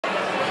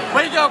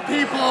Wake up,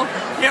 people.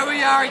 Here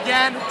we are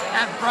again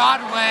at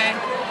Broadway.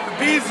 The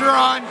Bees are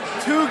on.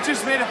 Toog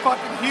just made a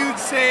fucking huge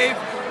save.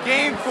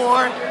 Game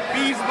 4.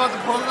 Bees about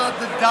to pull out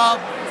the dub.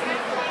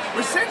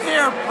 We're sitting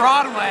here at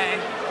Broadway,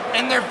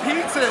 and their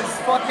pizza is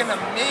fucking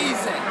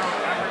amazing.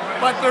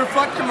 But their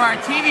fucking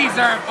martinis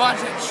are a bunch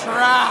of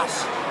trash.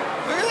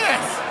 Look at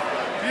this.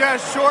 We got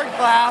a short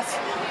glass.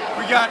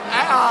 We got,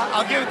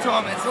 I'll give it to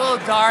them. It's a little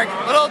dark,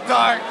 but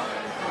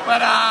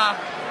a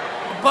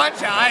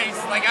bunch of ice.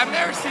 Like, I've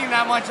never seen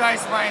that much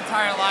ice in my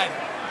entire life.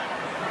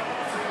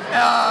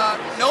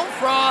 No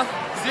froth,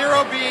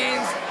 zero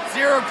beans,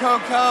 zero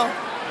cocoa,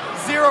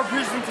 zero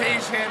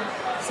presentation.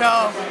 So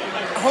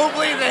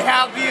hopefully they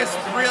have the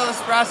real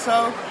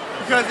espresso,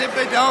 because if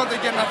they don't,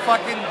 they're getting a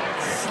fucking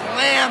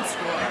slam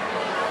score.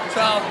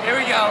 So here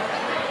we go.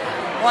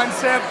 One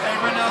sip,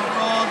 everyone knows the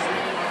rules.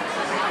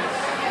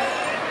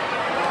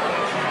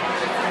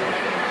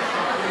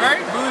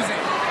 Very boozy.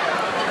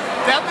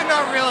 Definitely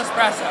not real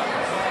espresso.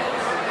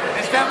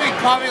 It's definitely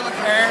coffee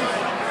liqueur.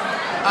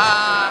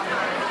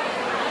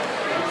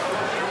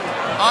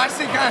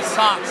 Honestly, kind of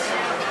sucks.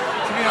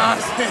 To be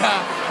honest,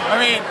 yeah. I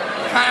mean,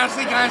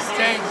 honestly, kind of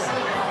stinks.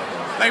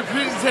 Like,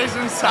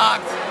 presentation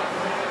sucked.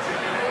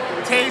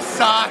 Taste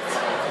sucked.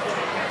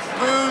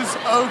 Booze,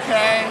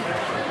 okay.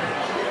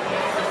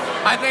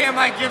 I think I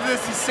might give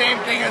this the same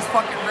thing as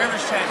fucking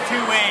Rivershed.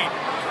 2-8.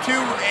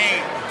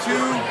 2-8.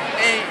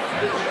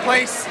 2-8.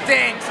 Place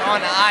stinks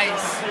on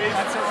ice.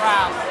 That's a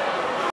wrap.